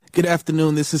Good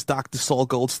afternoon. This is Dr. Saul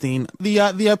Goldstein. The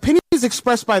opinions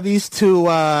expressed by these two,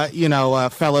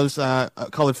 fellows,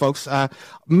 colored folks,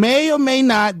 may or may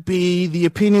not be the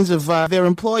opinions of their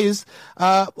employers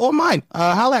or mine.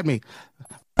 Holla at me.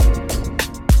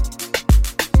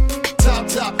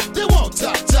 Top, they want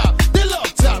top, they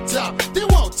love top, they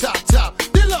want top,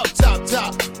 they love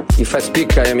top. If I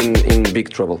speak, I am in big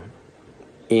trouble.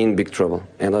 In big trouble.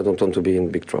 And I don't want to be in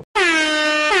big trouble.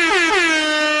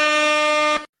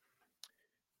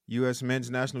 U.S. men's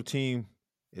national team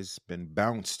has been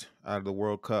bounced out of the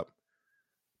World Cup.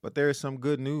 But there is some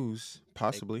good news,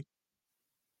 possibly.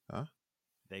 Huh?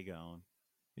 They gone.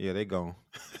 Yeah, they gone.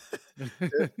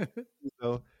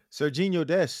 So, Serginho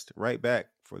Dest, right back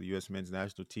for the U.S. men's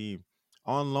national team,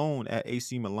 on loan at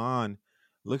AC Milan.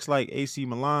 Looks like AC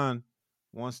Milan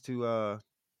wants to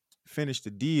finish the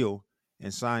deal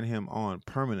and sign him on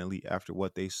permanently after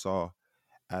what they saw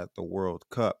at the World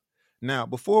Cup. Now,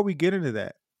 before we get into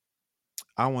that,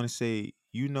 I want to say,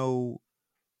 who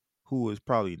is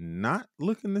probably not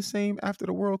looking the same after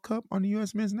the World Cup on the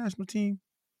U.S. men's national team?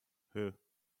 Who?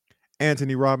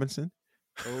 Anthony Robinson.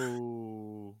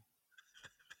 Oh.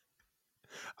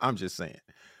 I'm just saying.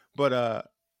 But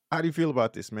how do you feel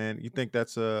about this, man? You think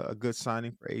that's a good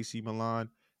signing for AC Milan?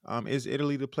 Is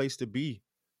Italy the place to be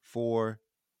for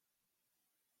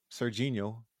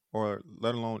Serginho, or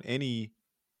let alone any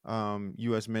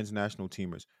U.S. men's national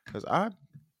teamers? Because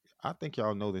I think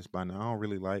y'all know this by now. I don't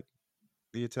really like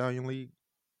the Italian league.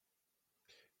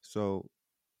 So,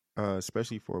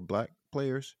 especially for black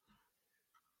players.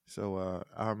 So,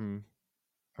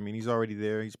 he's already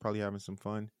there. He's probably having some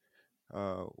fun.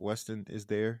 Weston is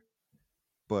there.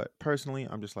 But personally,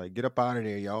 I'm just like, get up out of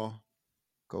there, y'all.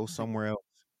 Go somewhere else.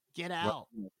 Get out.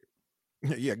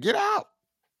 Yeah, get out.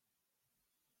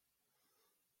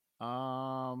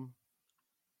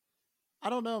 I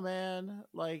don't know, man.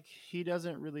 Like, he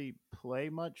doesn't really play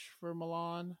much for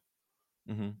Milan.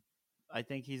 Mm-hmm. I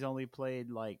think he's only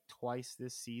played like twice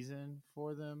this season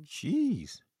for them.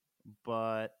 Jeez.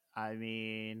 But I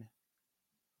mean,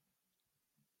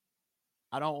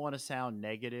 I don't want to sound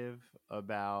negative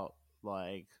about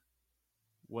like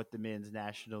what the men's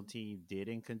national team did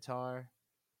in Qatar,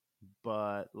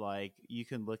 but like you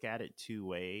can look at it two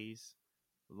ways.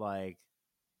 Like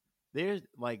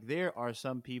there are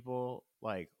some people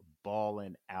like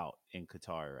balling out in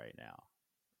Qatar right now,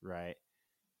 right?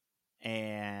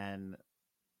 And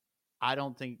I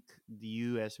don't think the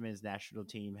US men's national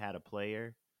team had a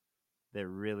player that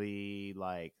really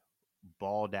like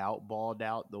balled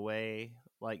out the way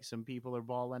like some people are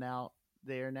balling out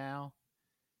there now.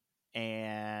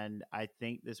 And I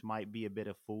think this might be a bit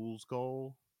of fool's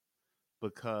goal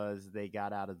because they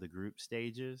got out of the group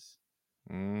stages,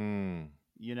 Mm.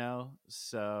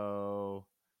 So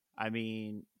I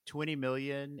mean, 20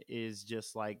 million is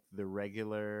just like the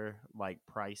regular like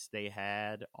price they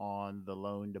had on the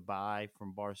loan to buy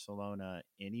from Barcelona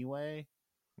anyway.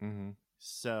 Mm-hmm.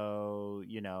 So,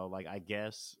 like I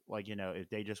guess like, if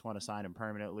they just want to sign him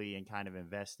permanently and kind of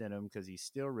invest in him because he's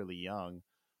still really young.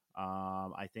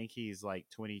 I think he's like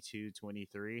 22,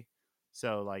 23.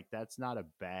 So like that's not a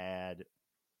bad.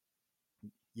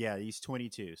 Yeah, he's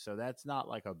 22. So that's not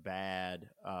like a bad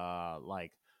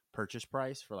like purchase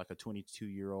price for like a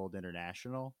 22-year-old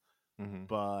international. Mm-hmm.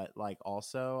 But like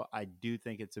also I do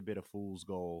think it's a bit of fool's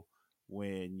goal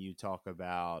when you talk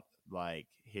about like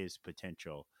his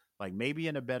potential. Like maybe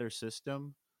in a better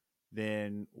system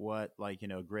than what like,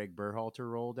 Greg Berhalter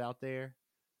rolled out there,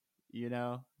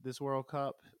 this World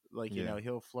Cup. Like, Yeah.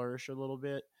 he'll flourish a little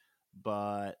bit.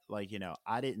 But like,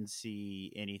 I didn't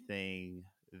see anything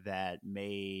that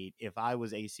made, if I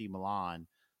was AC Milan,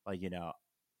 like,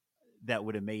 that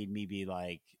would have made me be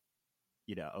like,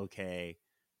 okay,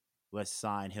 let's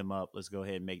sign him up. Let's go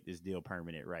ahead and make this deal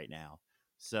permanent right now.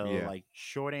 So, Yeah. like,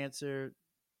 short answer,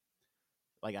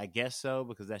 like, I guess so,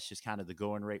 because that's just kind of the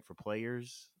going rate for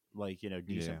players, like, decent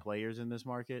Yeah. players in this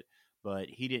market. But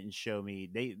he didn't show me.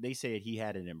 They said he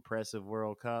had an impressive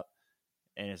World Cup,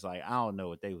 and it's like I don't know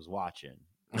what they was watching.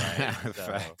 Right?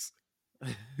 Facts.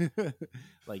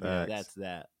 Like, Facts. that's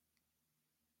that.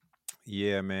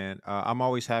 Yeah, man. I'm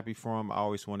always happy for him. I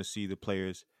always want to see the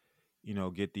players,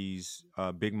 get these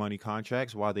big money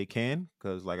contracts while they can,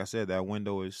 because like I said, that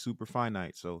window is super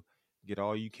finite. So get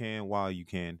all you can while you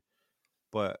can.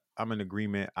 But I'm in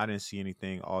agreement. I didn't see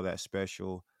anything all that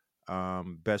special.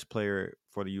 Best player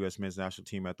for the U.S. men's national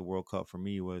team at the World Cup for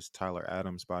me was Tyler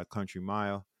Adams by a country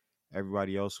mile.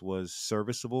 Everybody else was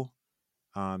serviceable.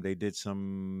 They did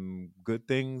some good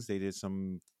things. They did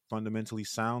some fundamentally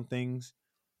sound things.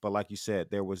 But like you said,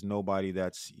 there was nobody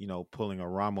that's, pulling a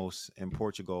Ramos in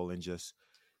Portugal and just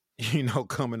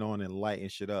coming on and lighting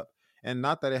shit up. And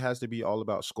not that it has to be all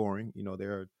about scoring.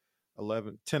 There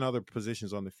are 10 other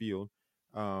positions on the field.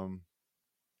 Um,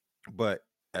 but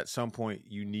at some point,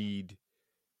 you need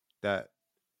that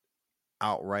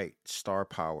outright star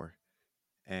power.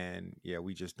 And yeah,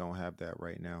 we just don't have that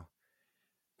right now.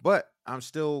 But I'm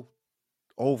still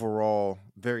overall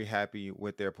very happy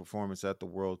with their performance at the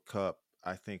World Cup.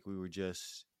 I think we were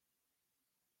just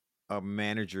a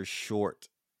manager short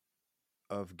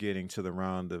of getting to the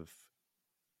round of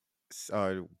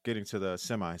getting to the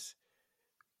semis,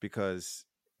 because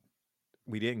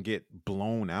we didn't get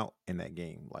blown out in that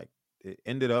game. Like, it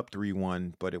ended up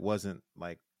 3-1, but it wasn't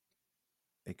like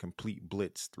a complete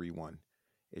blitz 3-1.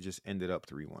 It just ended up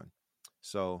 3-1.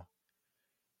 So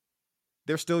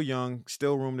they're still young,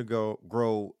 still room to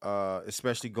grow,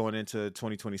 especially going into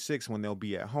 2026 when they'll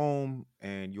be at home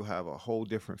and you'll have a whole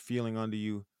different feeling under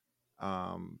you.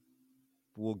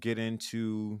 We'll get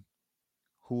into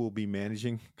who will be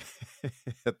managing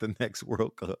at the next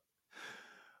World Cup.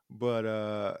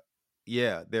 But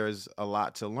yeah, there's a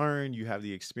lot to learn. You have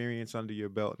the experience under your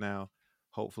belt now.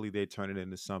 Hopefully they turn it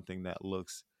into something that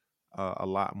looks a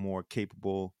lot more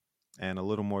capable and a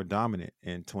little more dominant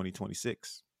in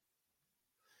 2026.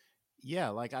 Yeah,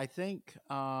 like I think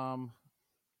I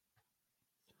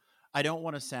don't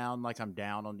want to sound like I'm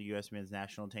down on the U.S. men's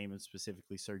national team and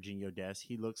specifically Serginho Dest.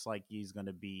 He looks like he's going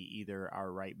to be either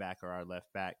our right back or our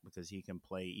left back because he can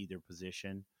play either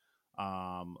position.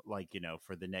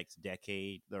 For the next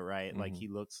decade, right? Like he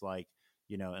looks like,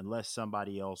 unless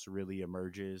somebody else really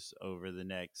emerges over the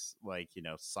next,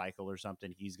 cycle or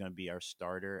something, he's going to be our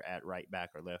starter at right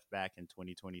back or left back in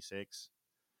 2026.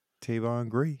 Tavon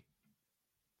Gray.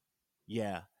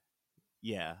 Yeah.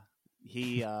 Yeah.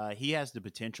 He has the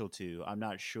potential to. I'm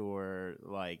not sure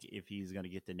if he's going to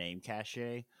get the name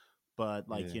cachet, but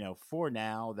for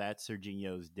now, that's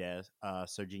Serginho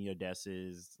Dest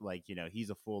is he's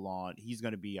a full on. He's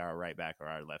going to be our right back or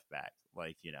our left back.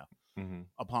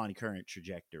 Upon current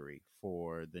trajectory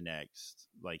for the next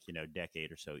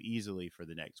decade or so, easily for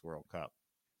the next World Cup.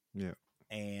 Yeah,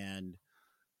 and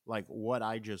what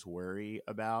I just worry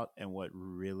about and what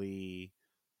really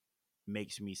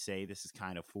makes me say this is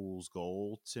kind of fool's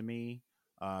gold to me,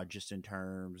 just in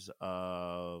terms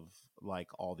of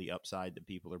all the upside that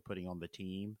people are putting on the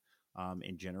team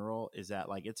in general, is that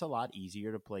it's a lot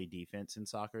easier to play defense in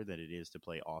soccer than it is to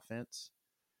play offense,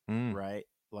 right?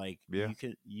 Yeah.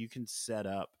 You can set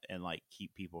up and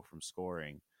keep people from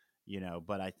scoring,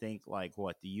 but I think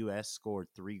the US scored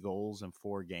 3 goals in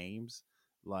 4 games.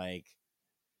 At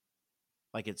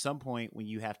some point when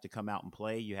you have to come out and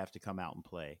play, you have to come out and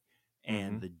play.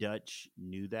 And the Dutch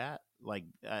knew that.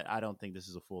 I don't think this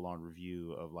is a full-on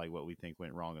review of what we think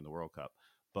went wrong in the World Cup.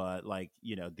 But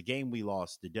the game we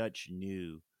lost, the Dutch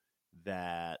knew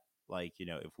that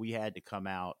if we had to come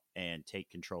out and take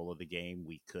control of the game,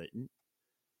 we couldn't.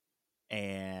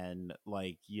 And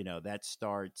that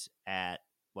starts at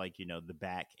the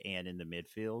back and in the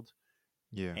midfield.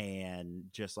 Yeah. And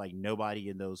just nobody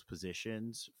in those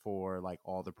positions for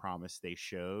all the promise they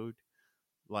showed,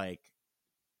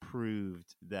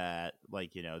 proved that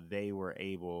they were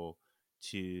able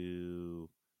to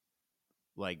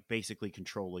basically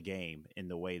control a game in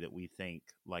the way that we think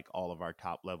all of our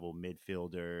top level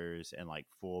midfielders and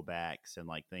fullbacks and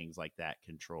things like that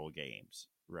control games,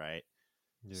 right?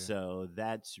 Yeah. So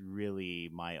that's really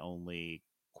my only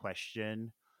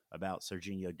question about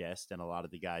Serginho Dest and a lot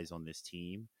of the guys on this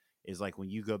team is when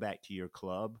you go back to your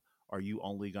club, are you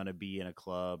only going to be in a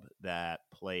club that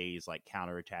plays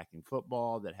counterattacking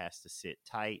football that has to sit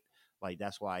tight?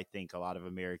 That's why I think a lot of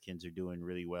Americans are doing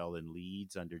really well in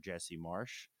Leeds under Jesse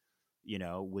Marsh,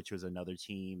 which was another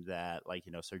team that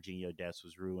Serginho Dest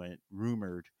was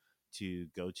rumored to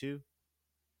go to.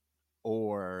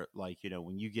 Or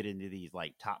when you get into these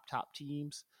top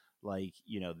teams,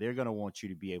 they're going to want you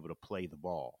to be able to play the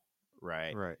ball.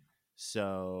 Right.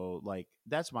 So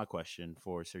that's my question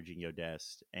for Serginho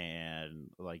Dest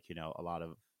and a lot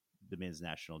of the men's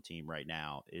national team right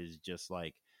now is just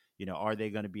are they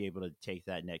going to be able to take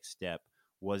that next step?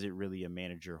 Was it really a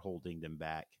manager holding them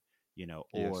back?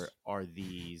 Or are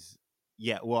these?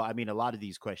 Yeah. Well, I mean, a lot of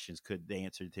these questions the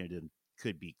answer to them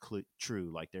could be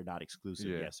true. They're not exclusive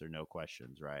yes or no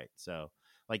questions. Right. So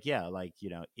are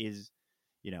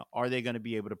they going to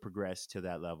be able to progress to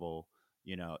that level?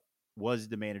 Was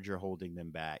the manager holding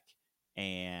them back?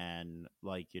 And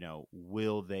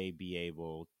will they be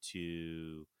able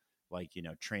to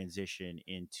transition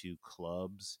into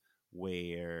clubs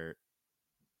where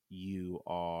you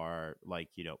are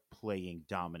playing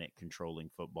dominant, controlling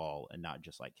football and not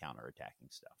just counterattacking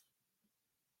stuff?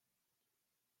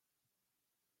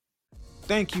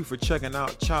 Thank you for checking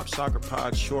out Chop Soccer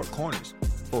Pod Short Corners.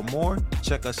 For more,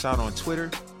 check us out on Twitter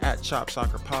 @Chop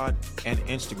Soccer Pod and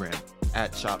Instagram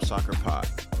 @Chop Soccer Pod.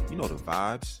 You know the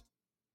vibes.